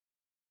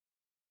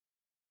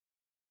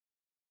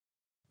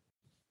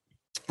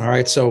All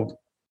right. So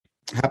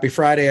happy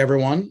Friday,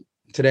 everyone.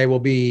 Today we'll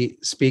be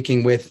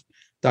speaking with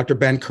Dr.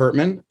 Ben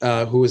Kirtman,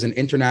 who is an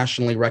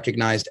internationally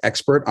recognized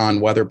expert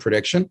on weather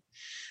prediction.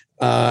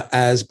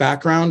 As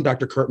background,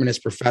 Dr. Kirtman is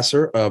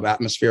professor of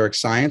atmospheric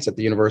science at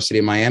the University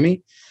of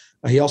Miami.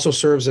 He also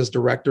serves as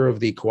director of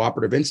the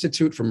Cooperative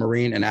Institute for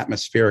Marine and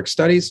Atmospheric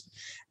Studies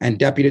and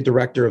deputy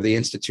director of the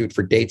Institute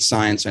for Data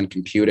Science and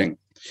Computing.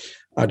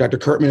 Dr.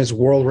 Kirtman is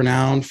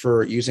world-renowned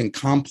for using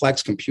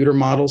complex computer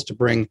models to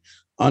bring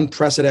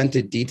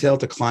unprecedented detail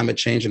to climate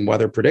change and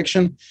weather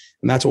prediction,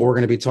 and that's what we're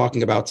going to be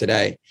talking about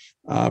today.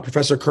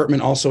 Professor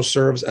Kirtman also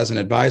serves as an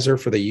advisor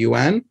for the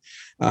UN,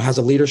 has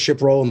a leadership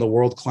role in the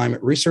World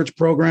Climate Research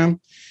Program,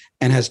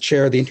 and has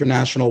chaired the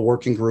International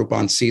Working Group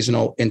on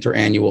Seasonal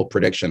Interannual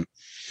Prediction.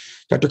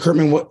 Dr.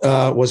 Kirtman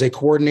was a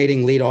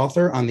coordinating lead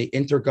author on the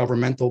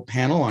Intergovernmental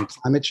Panel on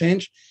Climate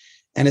Change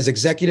and is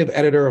executive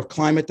editor of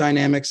Climate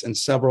Dynamics and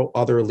several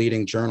other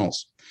leading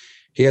journals.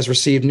 He has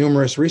received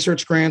numerous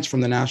research grants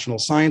from the National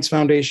Science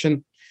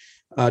Foundation,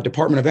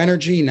 Department of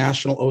Energy,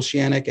 National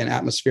Oceanic and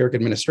Atmospheric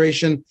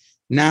Administration,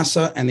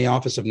 NASA, and the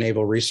Office of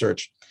Naval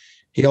Research.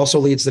 He also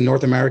leads the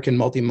North American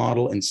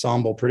multi-model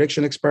Ensemble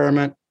prediction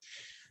experiment.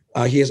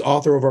 He is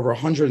author of over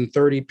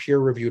 130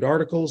 peer-reviewed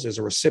articles, is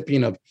a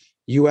recipient of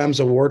UM's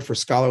Award for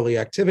Scholarly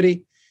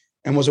Activity,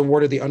 and was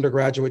awarded the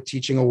Undergraduate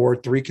Teaching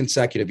Award 3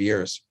 consecutive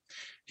years.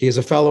 He is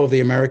a fellow of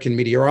the American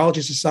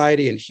Meteorology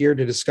Society and here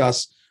to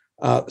discuss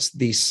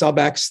the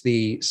SUBX,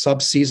 the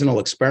Subseasonal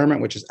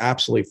experiment, which is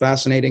absolutely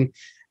fascinating,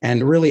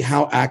 and really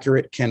how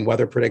accurate can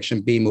weather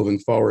prediction be moving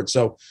forward.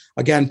 So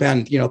again,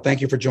 Ben,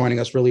 thank you for joining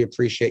us. Really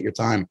appreciate your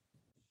time.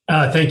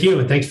 Thank you.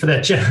 And thanks for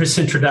that generous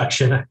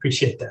introduction. I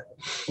appreciate that.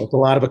 Well, it's a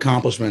lot of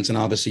accomplishments, and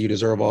obviously you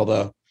deserve all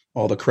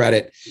the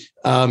credit.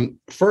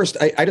 First,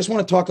 I just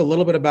want to talk a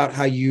little bit about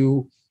how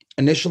you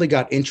initially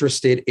got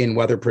interested in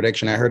weather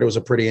prediction. I heard it was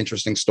a pretty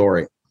interesting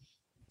story.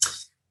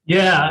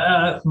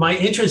 Yeah, my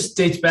interest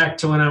dates back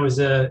to when I was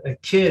a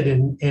kid,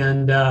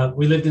 and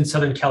we lived in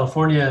Southern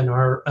California, and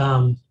our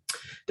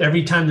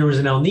every time there was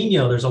an El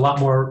Nino,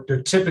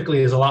 there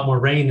typically is a lot more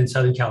rain in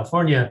Southern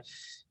California.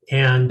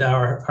 And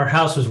our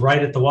house was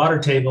right at the water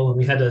table, and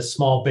we had a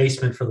small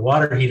basement for the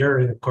water heater.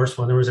 And of course,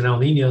 when there was an El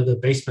Nino, the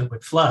basement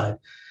would flood.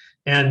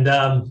 And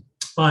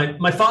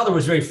my father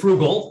was very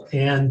frugal,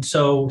 and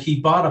so he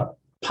bought a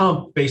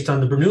pump based on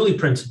the Bernoulli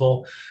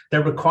principle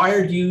that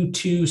required you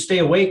to stay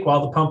awake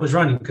while the pump was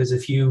running, because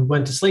if you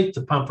went to sleep,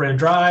 the pump ran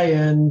dry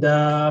and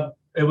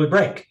it would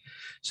break.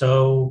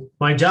 So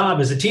my job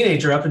as a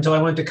teenager up until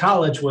I went to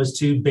college was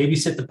to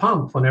babysit the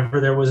pump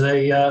whenever there was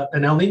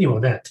an El Nino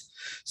event.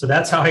 So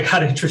that's how I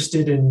got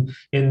interested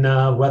in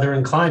weather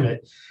and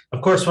climate.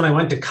 Of course, when I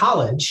went to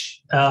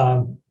college,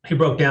 he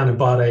broke down and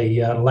bought an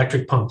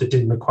electric pump that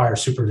didn't require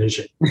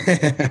supervision.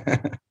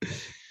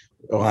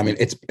 Well, I mean,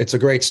 it's a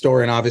great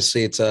story, and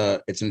obviously it's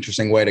an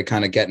interesting way to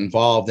kind of get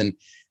involved and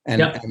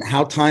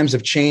how times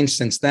have changed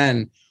since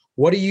then.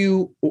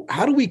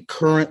 How do we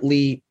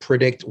currently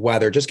predict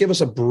weather? Just give us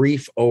a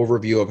brief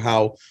overview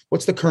of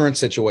what's the current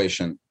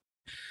situation.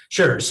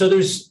 Sure. So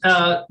there's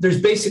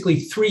basically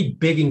 3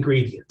 big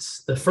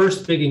ingredients. The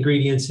first big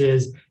ingredient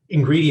is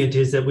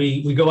that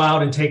we go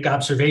out and take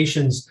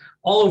observations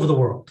all over the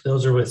world.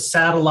 Those are with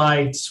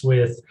satellites,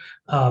 with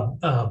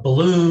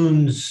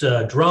balloons,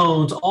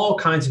 drones, all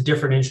kinds of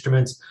different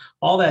instruments.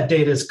 All that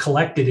data is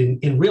collected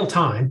in real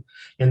time.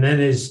 And then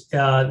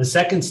the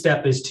second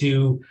step is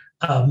to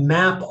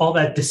map all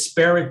that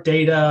disparate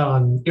data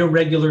on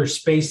irregular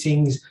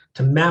spacings,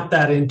 to map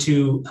that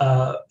into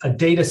a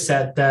data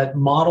set that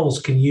models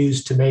can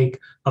use to make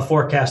a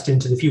forecast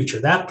into the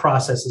future. That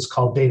process is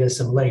called data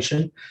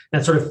assimilation.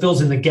 That sort of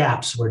fills in the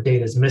gaps where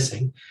data is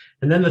missing.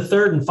 And then the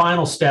third and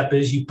final step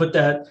is you put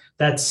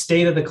that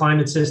state of the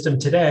climate system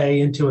today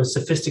into a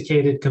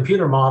sophisticated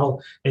computer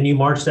model, and you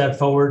march that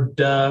forward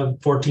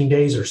 14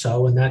 days or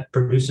so, and that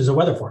produces a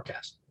weather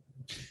forecast.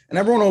 And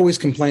everyone always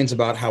complains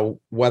about how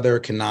weather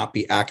cannot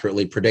be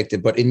accurately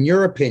predicted. But in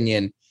your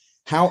opinion,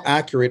 how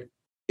accurate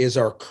is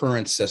our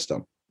current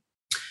system?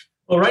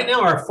 Well, right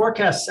now, our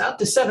forecasts out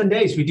to 7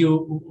 days, we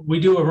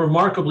do a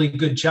remarkably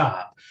good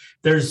job.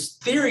 There's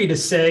theory to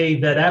say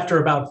that after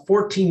about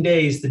 14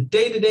 days, the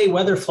day-to-day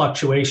weather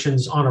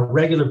fluctuations on a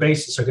regular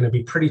basis are going to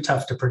be pretty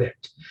tough to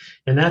predict.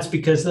 And that's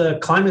because the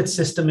climate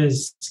system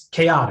is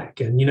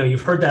chaotic. And,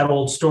 you've heard that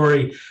old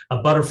story, a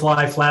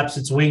butterfly flaps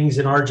its wings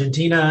in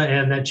Argentina,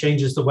 and that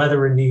changes the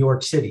weather in New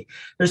York City.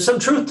 There's some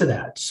truth to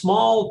that.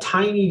 Small,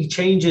 tiny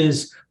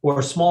changes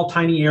or small,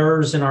 tiny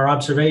errors in our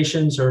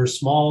observations or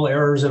small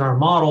errors in our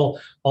model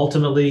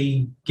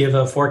ultimately give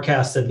a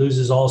forecast that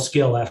loses all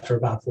skill after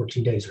about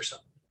 14 days or so.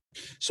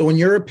 So in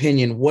your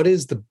opinion, what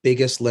is the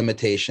biggest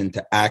limitation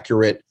to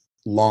accurate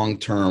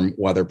long-term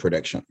weather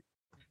prediction?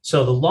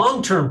 So the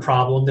long-term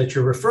problem that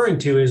you're referring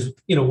to is,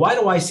 why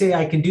do I say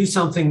I can do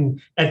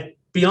something at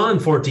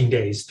beyond 14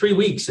 days, 3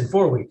 weeks and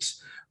 4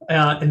 weeks?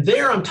 And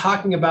there I'm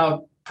talking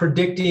about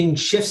predicting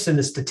shifts in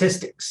the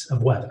statistics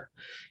of weather.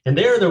 And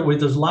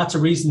there's lots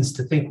of reasons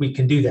to think we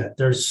can do that.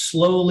 There's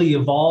slowly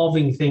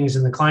evolving things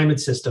in the climate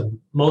system,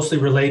 mostly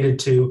related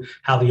to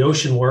how the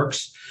ocean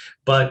works,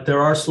 but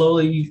there are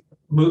slowly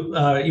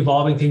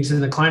evolving things in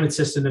the climate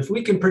system. If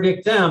we can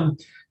predict them,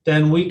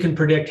 then we can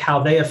predict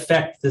how they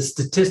affect the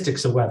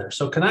statistics of weather.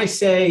 So can I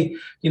say,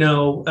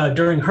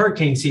 during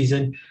hurricane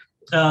season,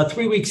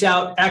 3 weeks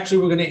out, actually,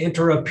 we're going to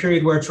enter a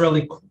period where it's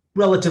really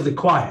relatively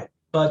quiet.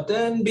 But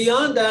then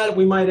beyond that,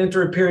 we might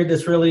enter a period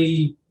that's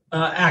really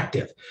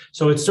active.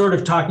 So it's sort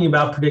of talking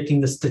about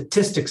predicting the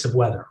statistics of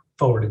weather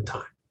forward in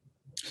time.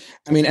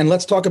 I mean, and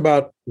let's talk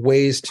about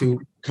ways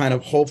to kind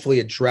of hopefully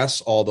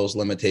address all those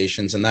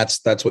limitations. And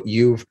that's what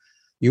you've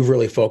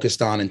really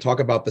focused on, and talk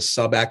about the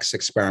SUBX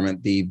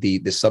experiment, the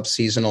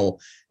subseasonal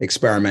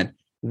experiment.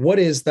 What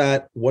is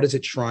that? What is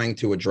it trying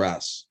to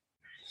address?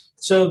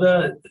 So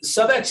the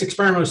SUBX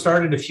experiment was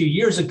started a few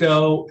years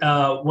ago.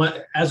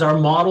 As our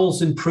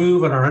models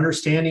improve and our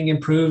understanding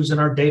improves and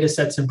our data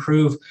sets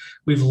improve,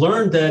 we've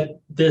learned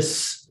that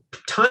this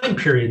time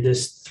period,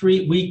 this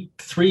week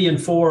 3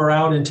 and 4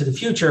 out into the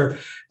future,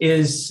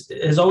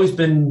 has always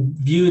been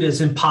viewed as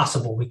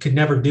impossible. We could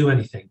never do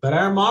anything. But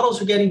our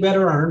models are getting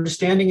better, our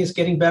understanding is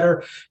getting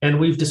better, and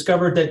we've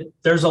discovered that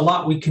there's a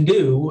lot we can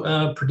do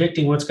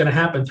predicting what's going to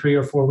happen 3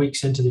 or 4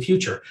 weeks into the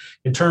future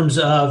in terms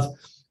of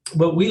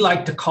what we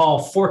like to call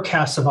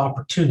forecasts of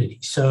opportunity.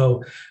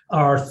 So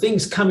are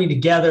things coming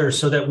together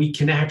so that we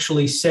can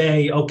actually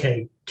say,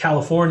 okay,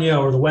 California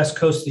or the West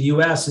Coast of the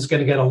US is going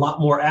to get a lot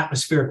more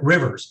atmospheric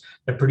rivers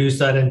that produce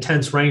that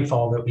intense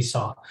rainfall that we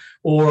saw,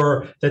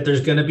 or that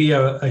there's going to be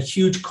a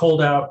huge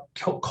cold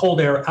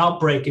air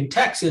outbreak in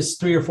Texas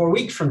 3 or 4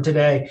 weeks from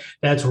today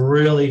that's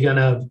really going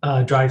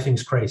to drive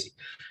things crazy.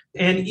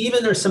 And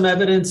even there's some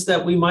evidence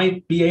that we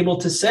might be able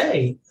to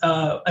say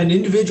an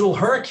individual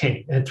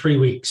hurricane at 3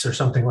 weeks or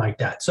something like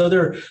that. So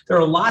there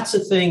are lots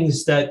of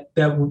things that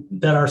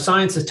our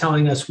science is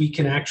telling us we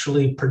can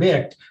actually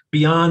predict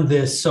beyond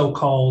this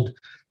so-called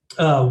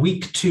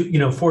week 2,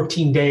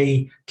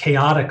 14-day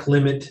chaotic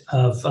limit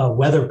of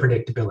weather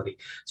predictability.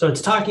 So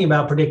it's talking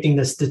about predicting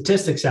the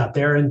statistics out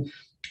there. And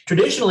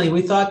traditionally,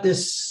 we thought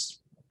this,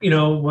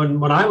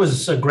 when I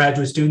was a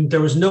graduate student,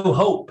 there was no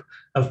hope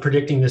of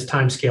predicting this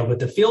time scale, but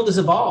the field has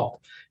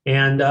evolved,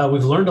 and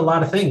we've learned a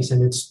lot of things,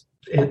 and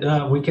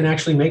we can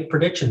actually make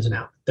predictions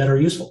now that are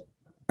useful.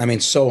 I mean,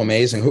 so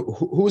amazing.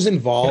 Who's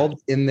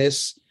involved in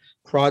this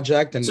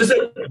project, and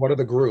what are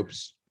the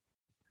groups?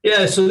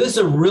 Yeah, so this is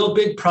a real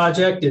big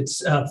project.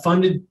 It's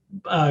funded.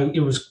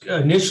 It was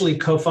initially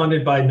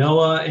co-funded by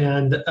NOAA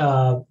and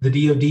the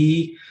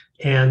DoD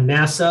and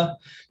NASA,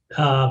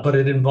 but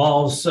it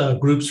involves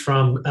groups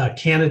from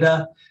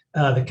Canada,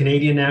 the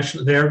Canadian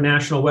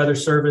National Weather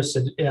Service.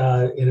 It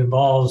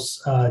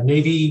involves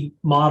Navy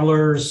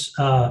modelers,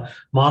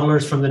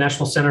 modelers from the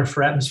National Center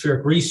for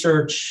Atmospheric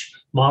Research,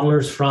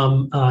 modelers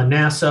from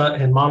NASA,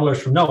 and modelers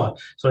from NOAA.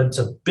 So it's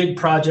a big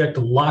project,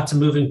 lots of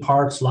moving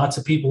parts, lots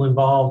of people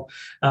involved.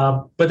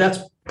 But that's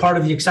part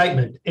of the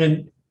excitement.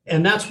 And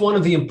that's one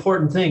of the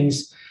important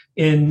things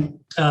in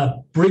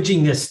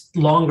bridging this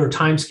longer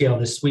timescale,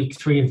 this week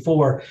 3 and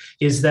 4,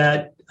 is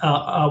that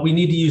we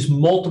need to use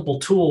multiple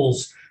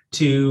tools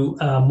to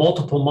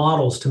multiple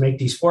models to make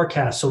these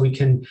forecasts so we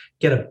can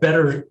get a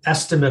better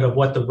estimate of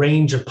what the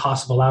range of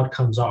possible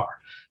outcomes are.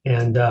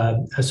 And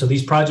so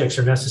these projects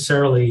are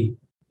necessarily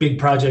big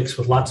projects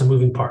with lots of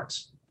moving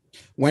parts.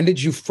 When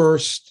did you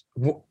first,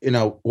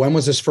 when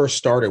was this first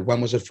started? When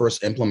was it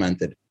first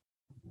implemented?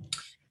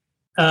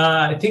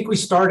 I think we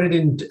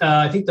started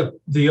I think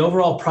the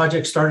overall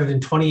project started in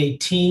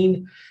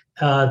 2018.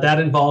 That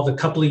involved a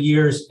couple of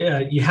years.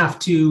 You have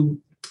to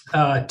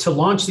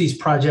launch these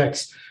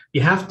projects, you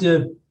have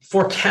to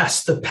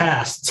forecast the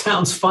past. It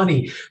sounds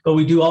funny, but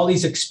we do all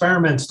these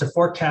experiments to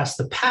forecast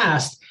the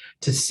past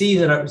to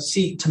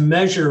to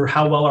measure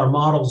how well our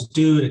models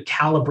do, to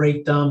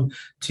calibrate them,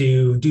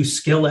 to do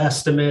skill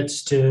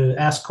estimates, to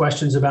ask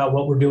questions about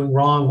what we're doing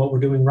wrong, what we're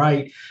doing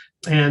right.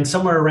 And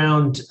somewhere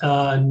around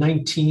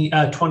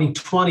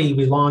 2020,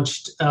 we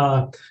launched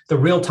the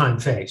real-time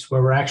phase,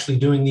 where we're actually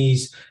doing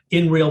these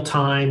in real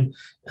time.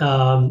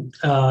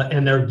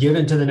 And they're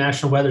given to the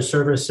National Weather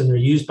Service, and they're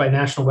used by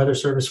National Weather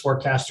Service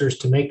forecasters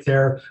to make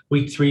their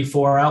week 3,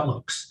 4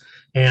 outlooks.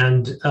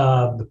 And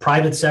the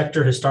private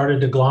sector has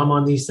started to glom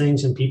on these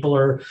things, and people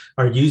are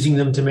using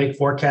them to make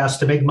forecasts,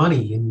 to make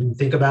money and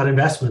think about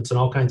investments and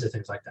all kinds of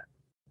things like that.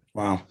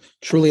 Wow,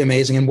 truly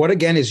amazing. And what,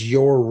 again, is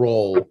your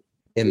role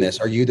in this?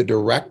 Are you the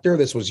director?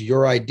 This was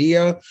your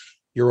idea.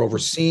 You're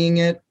overseeing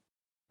it.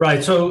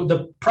 Right. So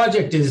the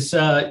project is,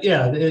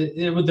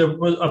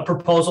 a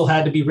proposal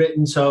had to be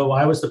written. So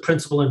I was the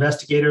principal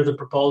investigator of the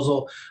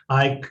proposal.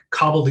 I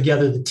cobbled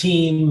together the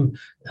team.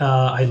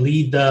 I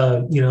lead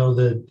the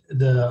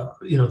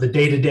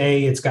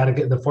day-to-day. It's got to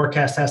get, the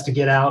forecast has to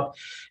get out.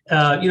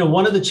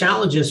 One of the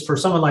challenges for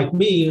someone like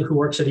me who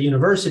works at a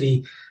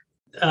university,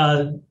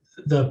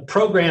 the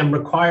program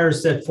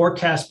requires that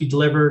forecasts be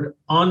delivered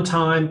on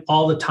time,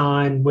 all the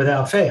time,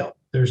 without fail.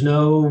 There's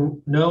no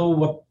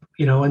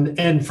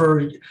and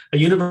for a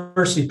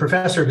university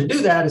professor to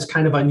do that is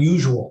kind of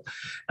unusual.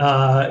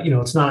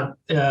 It's not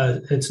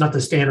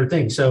the standard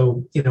thing.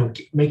 So,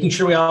 making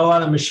sure we have a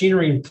lot of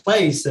machinery in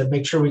place that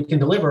make sure we can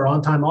deliver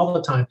on time all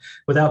the time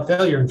without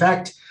failure. In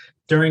fact,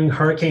 during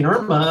Hurricane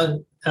Irma,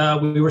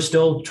 we were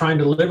still trying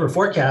to deliver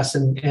forecasts,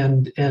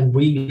 and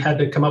we had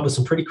to come up with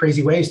some pretty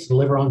crazy ways to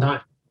deliver on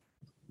time.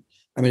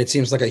 I mean, it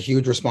seems like a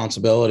huge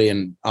responsibility,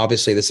 and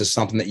obviously this is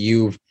something that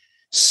you've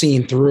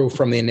seen through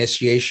from the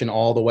initiation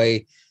all the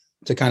way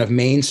to kind of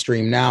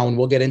mainstream now, and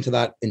we'll get into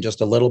that in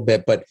just a little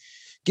bit. But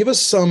give us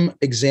some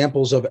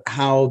examples of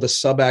how the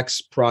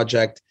SUBX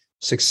project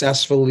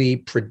successfully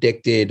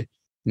predicted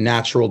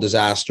natural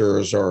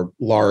disasters or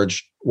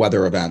large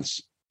weather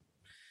events.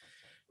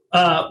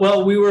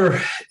 Well, we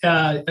were,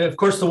 of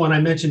course, the one I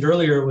mentioned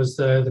earlier was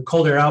the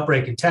cold air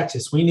outbreak in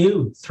Texas. We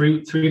knew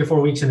three to 4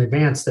 weeks in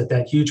advance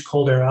that huge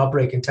cold air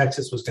outbreak in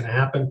Texas was going to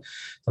happen.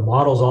 The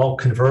models all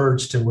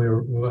converged, and we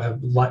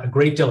have a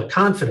great deal of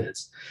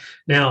confidence.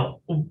 Now,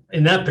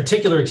 in that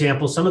particular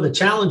example, some of the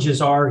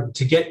challenges are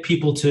to get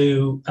people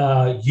to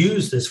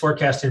use this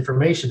forecast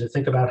information to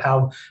think about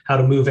how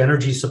to move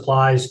energy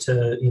supplies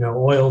to,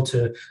 oil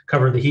to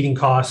cover the heating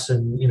costs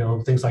and,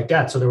 things like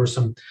that. So there were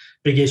some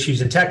big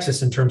issues in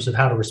Texas in terms of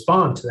how to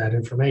respond to that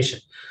information.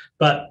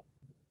 But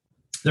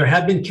there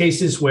have been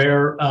cases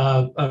where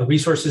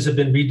resources have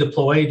been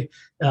redeployed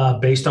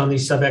based on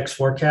these SUBX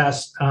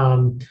forecasts.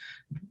 One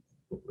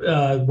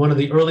of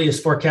the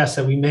earliest forecasts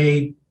that we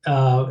made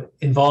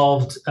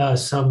involved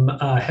some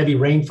heavy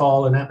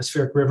rainfall in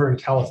Atmospheric River in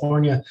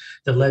California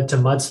that led to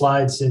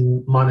mudslides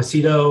in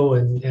Montecito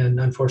and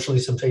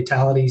unfortunately some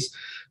fatalities.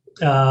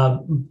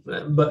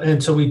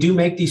 And so we do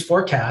make these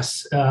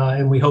forecasts,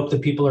 and we hope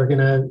that people are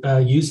going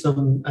to use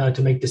them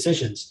to make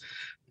decisions.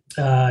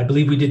 I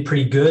believe we did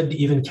pretty good,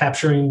 even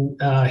capturing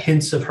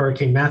hints of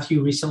Hurricane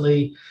Matthew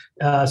recently.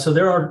 So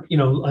there are,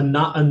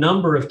 a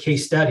number of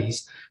case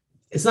studies.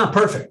 It's not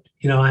perfect.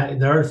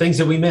 There are things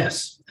that we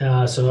miss.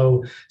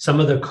 So some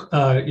of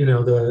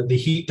the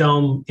heat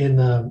dome in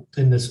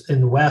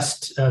the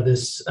West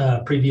this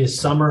previous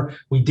summer,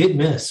 we did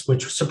miss,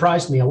 which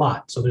surprised me a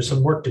lot. So there's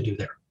some work to do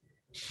there.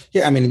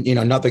 Yeah, I mean,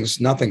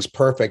 nothing's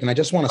perfect. And I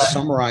just want to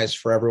summarize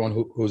for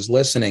everyone who's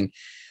listening,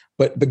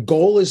 but the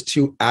goal is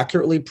to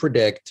accurately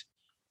predict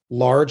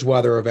large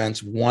weather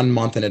events 1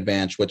 month in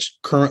advance, which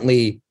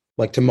currently,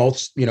 like to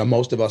most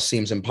of us,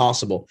 seems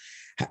impossible.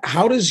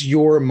 How does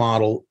your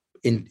model,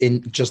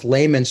 in just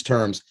layman's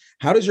terms,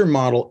 how does your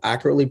model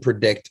accurately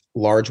predict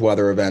large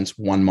weather events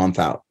 1 month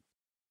out?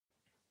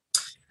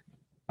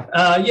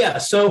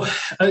 So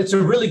it's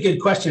a really good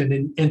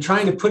question, and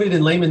trying to put it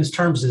in layman's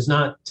terms is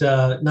not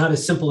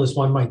as simple as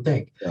one might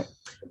think. Yeah.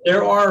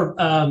 There are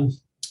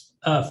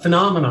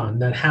phenomenon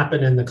that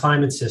happen in the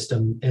climate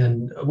system,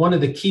 and one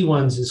of the key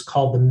ones is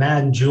called the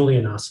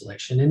Madden-Julian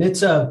oscillation, and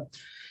it's a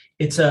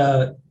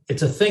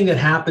thing that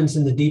happens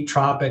in the deep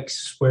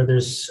tropics where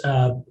there's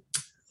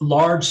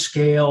large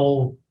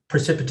scale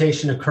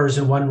precipitation occurs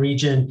in one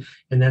region,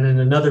 and then in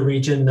another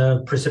region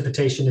the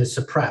precipitation is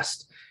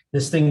suppressed.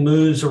 This thing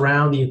moves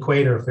around the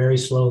equator very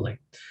slowly.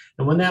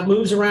 And when that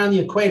moves around the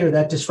equator,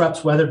 that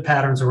disrupts weather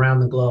patterns around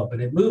the globe. And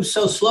it moves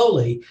so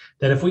slowly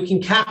that if we can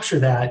capture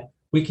that,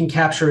 we can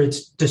capture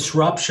its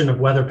disruption of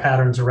weather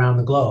patterns around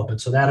the globe.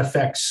 And so that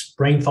affects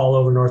rainfall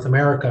over North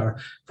America,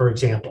 for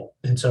example.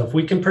 And so if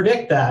we can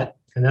predict that,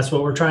 and that's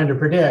what we're trying to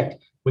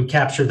predict, we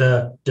capture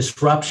the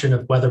disruption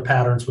of weather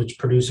patterns which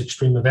produce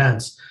extreme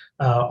events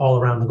all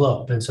around the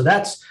globe. And so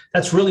that's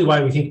really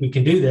why we think we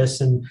can do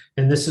this. And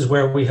this is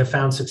where we have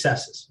found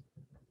successes.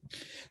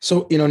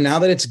 So, now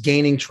that it's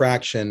gaining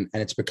traction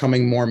and it's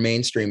becoming more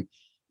mainstream,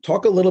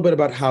 talk a little bit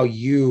about how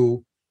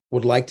you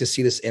would like to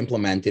see this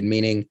implemented,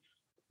 meaning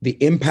the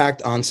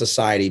impact on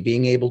society,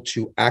 being able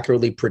to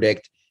accurately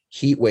predict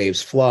heat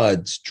waves,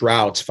 floods,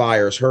 droughts,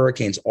 fires,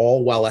 hurricanes,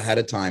 all well ahead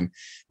of time,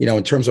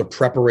 in terms of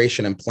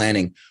preparation and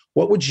planning.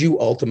 What would you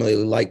ultimately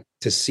like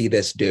to see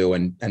this do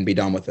and be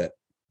done with it?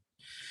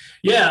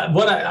 Yeah,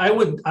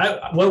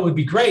 what would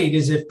be great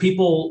is if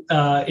people,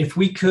 if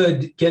we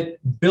could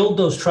build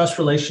those trust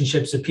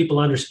relationships, that people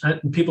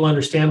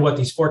understand what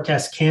these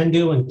forecasts can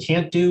do and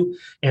can't do,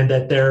 and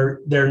that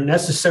they're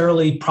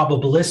necessarily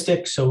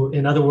probabilistic. So,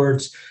 in other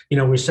words,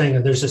 we're saying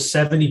that there's a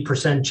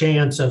 70%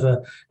 chance of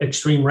a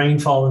extreme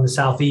rainfall in the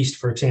Southeast,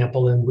 for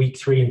example, in week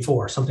 3 and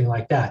 4, something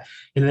like that,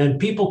 and then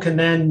people can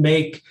then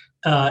make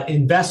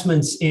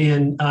investments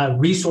in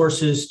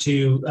resources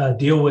to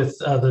deal with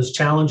those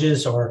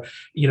challenges, or,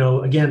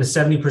 again, a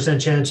 70%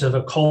 chance of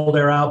a cold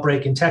air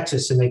outbreak in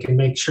Texas, and they can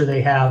make sure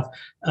they have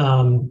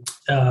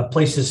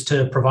places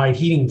to provide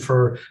heating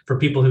for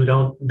people who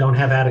don't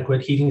have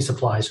adequate heating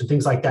supplies and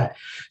things like that.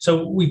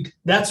 So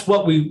that's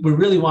what we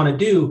really want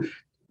to do.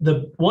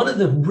 One of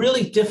the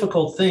really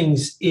difficult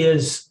things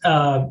is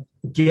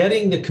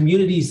getting the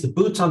communities, the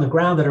boots on the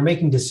ground that are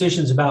making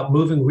decisions about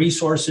moving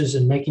resources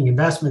and making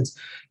investments,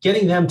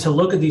 getting them to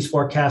look at these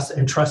forecasts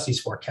and trust these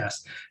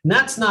forecasts. And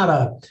that's not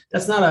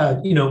a,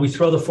 we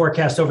throw the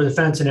forecast over the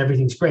fence and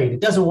everything's great. It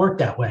doesn't work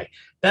that way.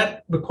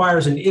 That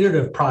requires an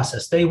iterative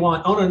process. They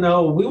want, oh,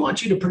 no, we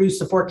want you to produce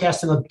the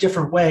forecast in a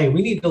different way.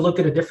 We need to look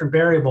at a different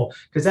variable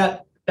because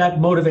that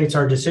motivates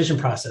our decision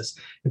process.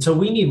 And so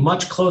we need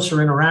much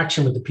closer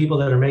interaction with the people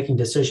that are making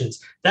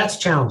decisions. That's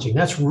challenging.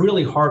 That's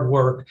really hard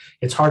work.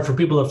 It's hard for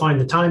people to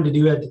find the time to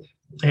do it.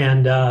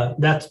 And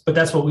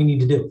that's what we need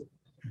to do.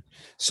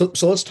 So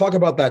let's talk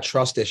about that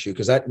trust issue,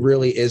 because that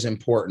really is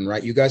important,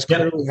 right? You guys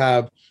clearly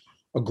have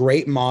a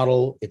great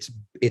model.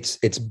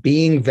 It's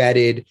being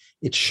vetted.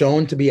 It's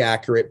shown to be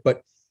accurate,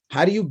 but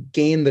how do you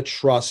gain the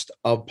trust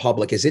of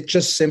public? Is it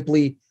just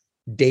simply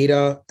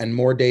data and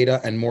more data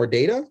and more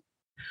data?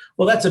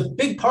 Well, that's a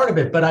big part of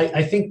it, but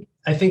I think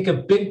a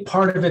big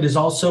part of it is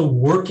also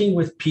working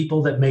with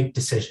people that make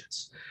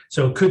decisions.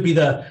 So it could be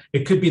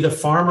the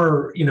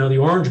farmer, the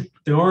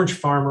orange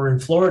farmer in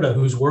Florida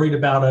who's worried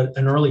about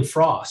an early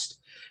frost.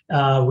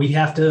 We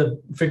have to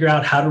figure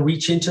out how to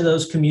reach into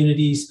those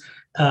communities,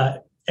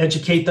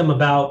 educate them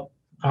about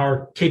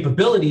our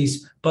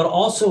capabilities, but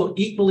also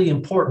equally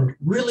important,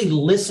 really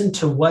listen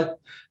to what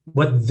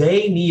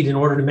they need in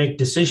order to make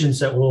decisions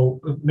that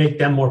will make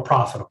them more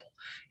profitable.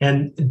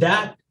 And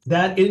that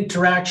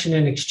interaction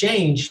and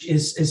exchange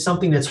is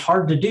something that's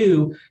hard to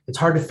do. It's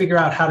hard to figure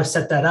out how to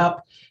set that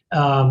up.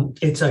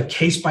 It's a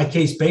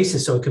case-by-case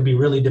basis, so it can be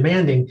really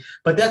demanding,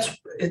 but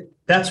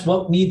that's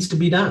what needs to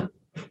be done.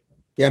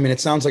 Yeah, I mean, it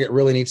sounds like it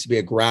really needs to be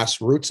a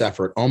grassroots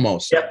effort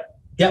almost.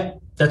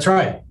 Yep, that's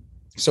right.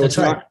 So it's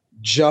not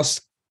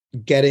just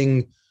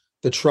getting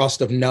the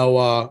trust of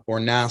NOAA or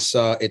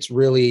NASA. It's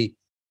really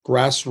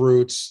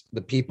grassroots,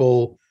 the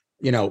people,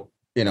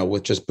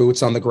 with just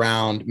boots on the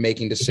ground,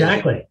 making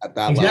decisions at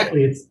that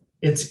level.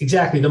 It's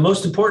exactly. The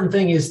most important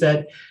thing is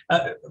that,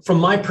 from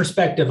my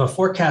perspective, a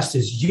forecast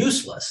is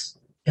useless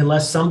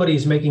unless somebody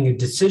is making a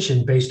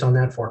decision based on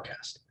that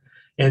forecast.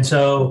 And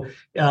so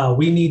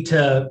we need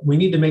to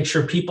make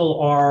sure people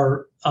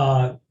are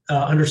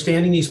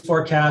understanding these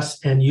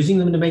forecasts and using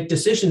them to make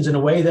decisions in a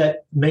way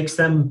that makes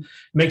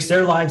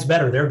their lives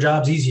better, their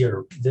jobs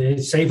easier. They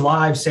save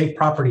lives, save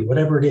property,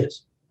 whatever it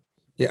is.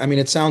 Yeah, I mean,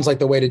 it sounds like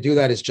the way to do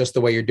that is just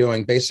the way you're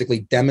doing, basically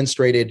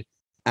demonstrated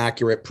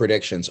accurate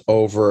predictions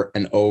over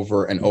and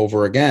over and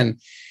over again.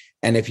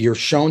 And if you're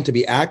shown to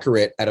be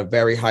accurate at a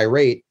very high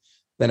rate,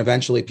 then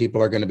eventually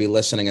people are going to be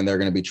listening and they're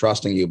going to be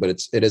trusting you. But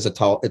it's a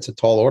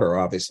tall order,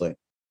 obviously.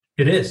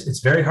 It is. It's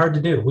very hard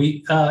to do.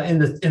 We in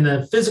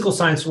the physical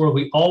science world,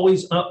 we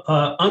always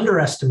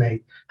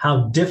underestimate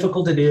how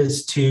difficult it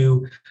is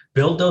to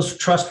build those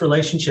trust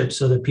relationships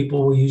so that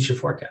people will use your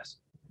forecast.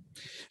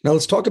 Now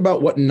let's talk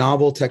about what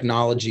novel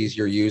technologies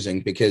you're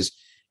using, because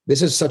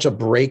this is such a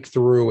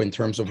breakthrough in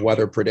terms of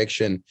weather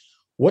prediction.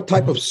 What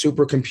type of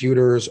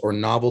supercomputers or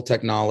novel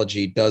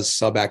technology does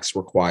SUBX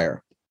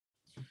require?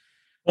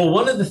 Well,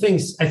 one of the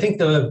things, I think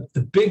the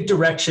big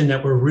direction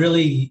that we're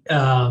really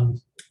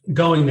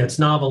going that's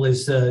novel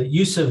is the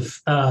use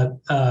of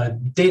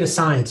data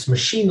science,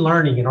 machine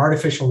learning, and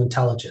artificial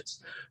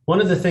intelligence. One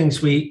of the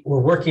things we're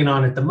working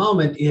on at the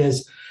moment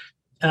is,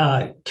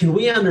 can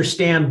we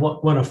understand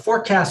when a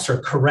forecasts are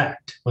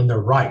correct, when they're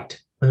right,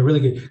 when they're really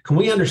good? Can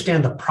we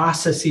understand the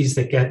processes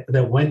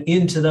that went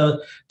into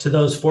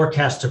those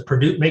forecasts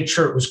to make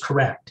sure it was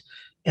correct?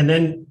 And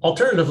then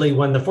alternatively,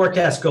 when the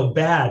forecasts go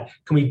bad,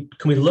 can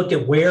we look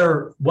at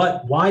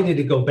why did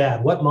it go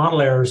bad? What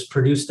model errors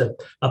produced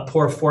a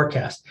poor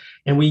forecast?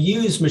 And we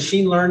use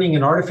machine learning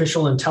and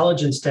artificial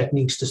intelligence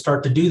techniques to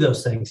start to do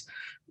those things.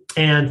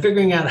 And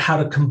figuring out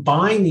how to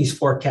combine these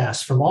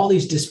forecasts from all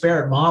these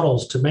disparate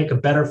models to make a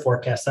better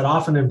forecast, that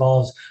often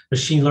involves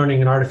machine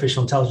learning and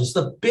artificial intelligence.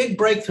 The big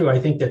breakthrough,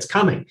 I think, that's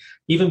coming,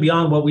 even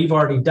beyond what we've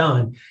already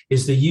done,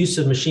 is the use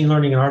of machine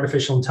learning and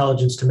artificial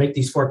intelligence to make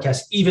these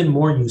forecasts even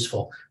more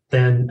useful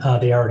than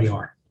they already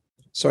are.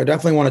 So I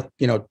definitely want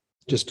to,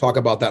 just talk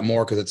about that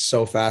more because it's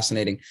so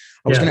fascinating.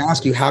 I was going to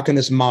ask you, how can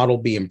this model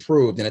be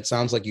improved? And it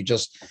sounds like you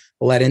just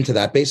led into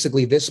that.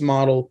 Basically, this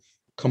model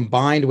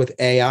combined with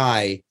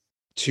AI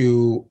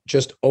to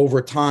just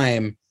over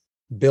time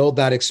build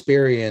that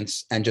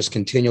experience and just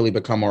continually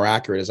become more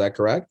accurate. Is that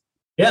correct?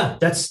 Yeah,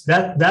 that's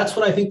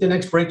what I think the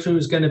next breakthrough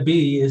is going to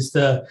be, is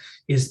the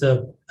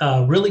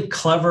really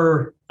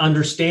clever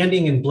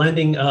understanding and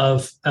blending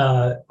of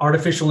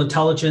artificial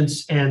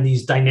intelligence and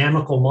these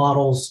dynamical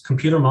models,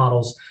 computer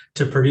models,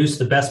 to produce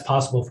the best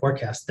possible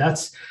forecast.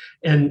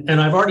 And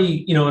I've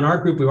already, in our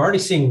group, we're already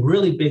seeing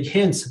really big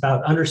hints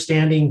about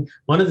understanding.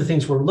 One of the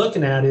things we're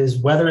looking at is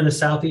weather in the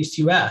Southeast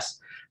U.S.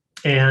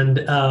 and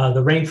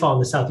the rainfall in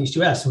the Southeast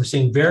U.S. And we're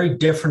seeing very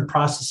different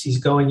processes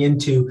going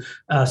into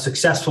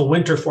successful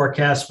winter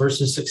forecasts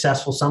versus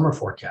successful summer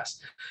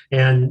forecasts.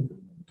 And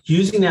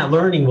using that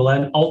learning will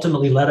then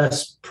ultimately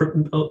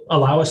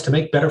allow us to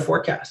make better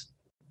forecasts.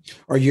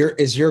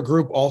 Is your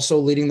group also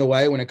leading the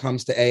way when it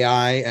comes to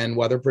AI and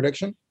weather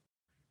prediction?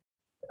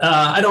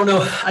 I don't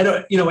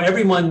know.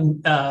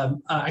 Everyone,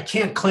 I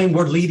can't claim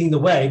we're leading the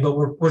way, but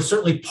we're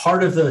certainly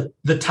part of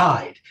the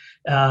tide.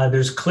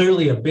 There's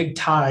clearly a big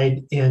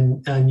tide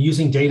in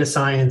using data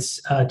science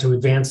to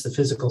advance the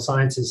physical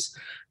sciences.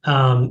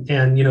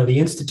 The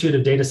Institute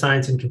of Data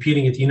Science and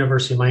Computing at the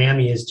University of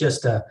Miami is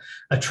just a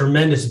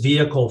tremendous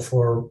vehicle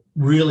for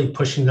really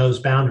pushing those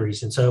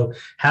boundaries. And so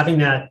having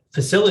that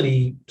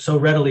facility so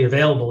readily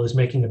available is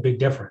making a big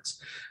difference.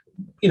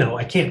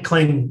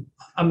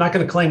 I'm not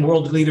going to claim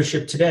world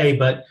leadership today,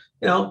 but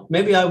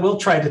maybe I will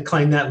try to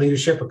claim that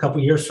leadership a couple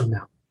of years from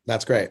now.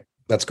 That's great.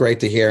 That's great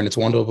to hear. And it's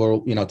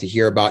wonderful, to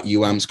hear about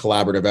UM's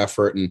collaborative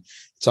effort. And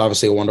it's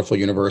obviously a wonderful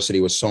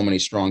university with so many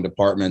strong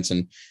departments.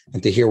 And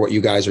to hear what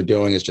you guys are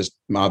doing is just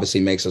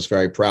obviously makes us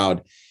very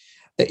proud.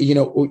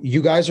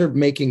 You guys are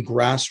making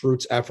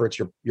grassroots efforts.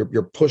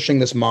 You're pushing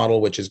this model,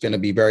 which is going to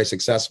be very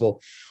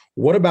successful.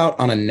 What about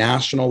on a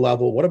national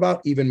level? What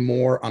about even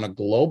more on a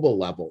global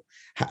level?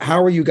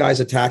 How are you guys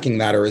attacking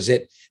that? Or is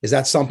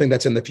that something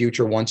that's in the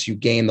future? Once you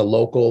gain the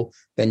local,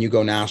 then you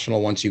go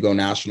national. Once you go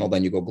national,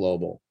 then you go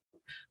global.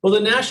 Well, the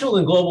national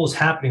and global is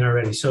happening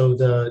already. So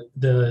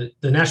the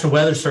National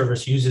Weather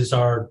Service uses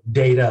our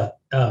data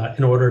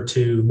in order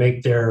to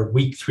make their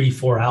week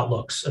 3-4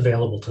 outlooks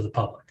available to the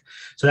public.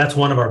 So that's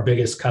one of our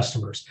biggest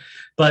customers.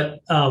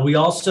 But we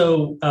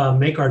also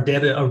make our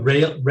data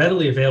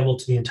readily available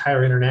to the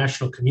entire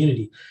international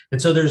community. And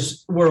so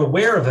we're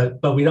aware of it,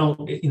 but we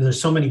don't.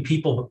 There's so many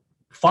people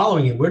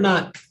following it. We're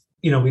not.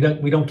 We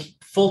don't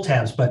keep full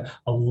tabs, but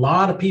a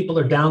lot of people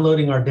are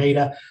downloading our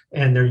data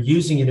and they're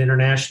using it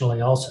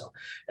internationally also.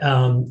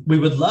 We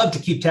would love to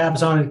keep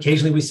tabs on it.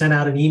 Occasionally we send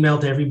out an email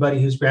to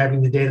everybody who's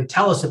grabbing the data.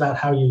 Tell us about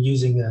how you're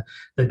using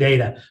the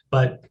data.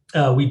 But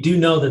we do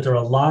know that there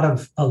are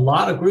a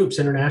lot of groups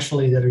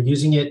internationally that are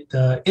using it.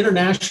 The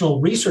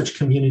international research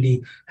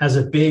community has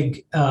a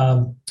big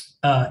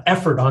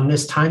effort on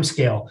this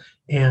timescale.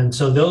 And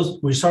so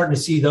we're starting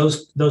to see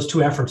those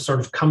two efforts sort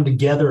of come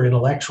together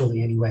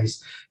intellectually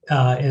anyways.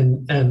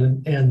 And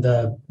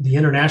the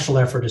international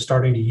effort is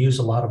starting to use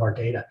a lot of our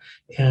data,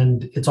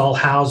 and it's all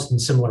housed in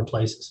similar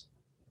places.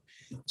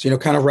 So,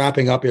 kind of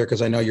wrapping up here,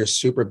 because I know you're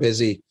super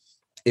busy.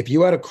 If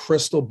you had a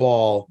crystal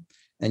ball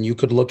and you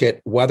could look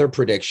at weather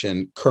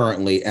prediction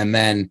currently and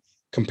then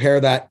compare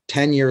that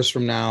 10 years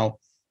from now,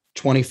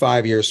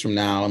 25 years from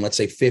now, and let's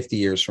say 50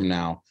 years from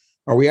now,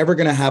 are we ever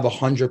going to have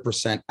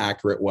 100%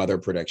 accurate weather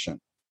prediction?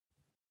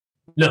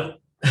 No.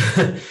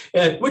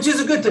 Which is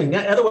a good thing.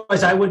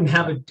 Otherwise, I wouldn't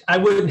have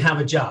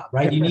a job,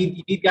 right? You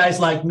need guys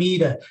like me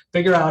to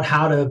figure out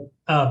how to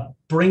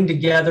bring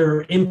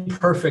together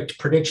imperfect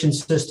prediction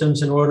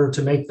systems in order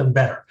to make them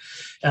better.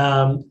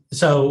 But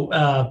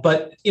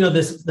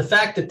the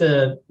fact that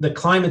the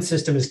climate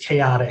system is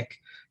chaotic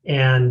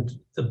and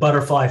the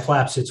butterfly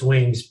flaps its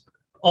wings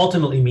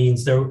ultimately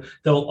means there'll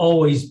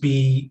always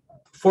be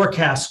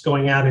forecasts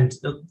going out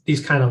into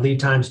these kind of lead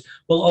times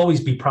will always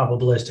be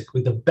probabilistic.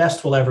 The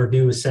best we'll ever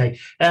do is say,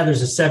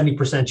 there's a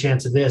 70%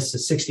 chance of this, a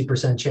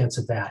 60% chance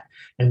of that.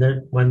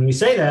 And when we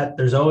say that,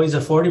 there's always a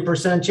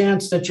 40%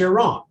 chance that you're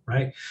wrong,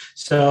 right?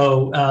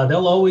 So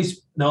there'll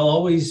always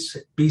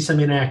be some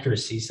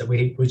inaccuracies that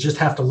we just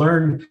have to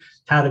learn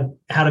how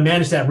to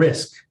manage that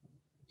risk.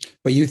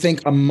 But you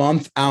think a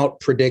month out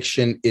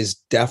prediction is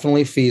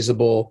definitely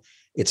feasible.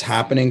 It's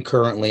happening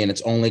currently, and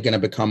it's only going to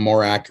become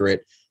more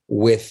accurate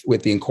with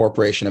the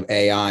incorporation of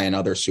AI and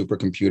other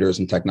supercomputers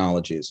and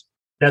technologies.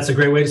 That's a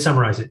great way to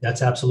summarize it.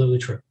 That's absolutely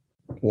true.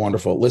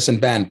 Wonderful. Listen,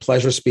 Ben,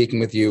 pleasure speaking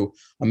with you.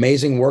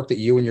 Amazing work that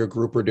you and your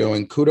group are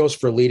doing. Kudos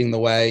for leading the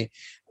way.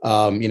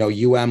 UM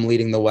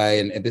leading the way.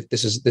 And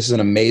this is an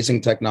amazing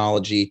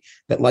technology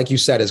that, like you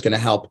said, is going to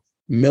help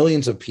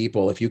millions of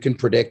people. If you can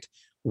predict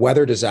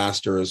weather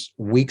disasters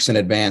weeks in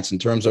advance in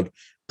terms of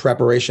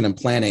preparation and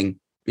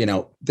planning,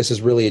 this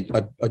is really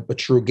a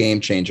true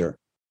game changer.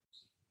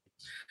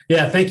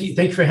 Yeah, thank you.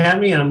 Thank you for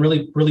having me. And I'm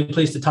really, really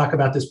pleased to talk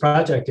about this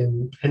project.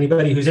 And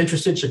anybody who's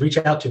interested should reach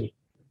out to me.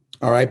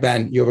 All right,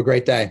 Ben, you have a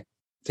great day.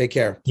 Take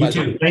care. You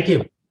too. Thank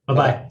you.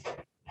 Bye-bye.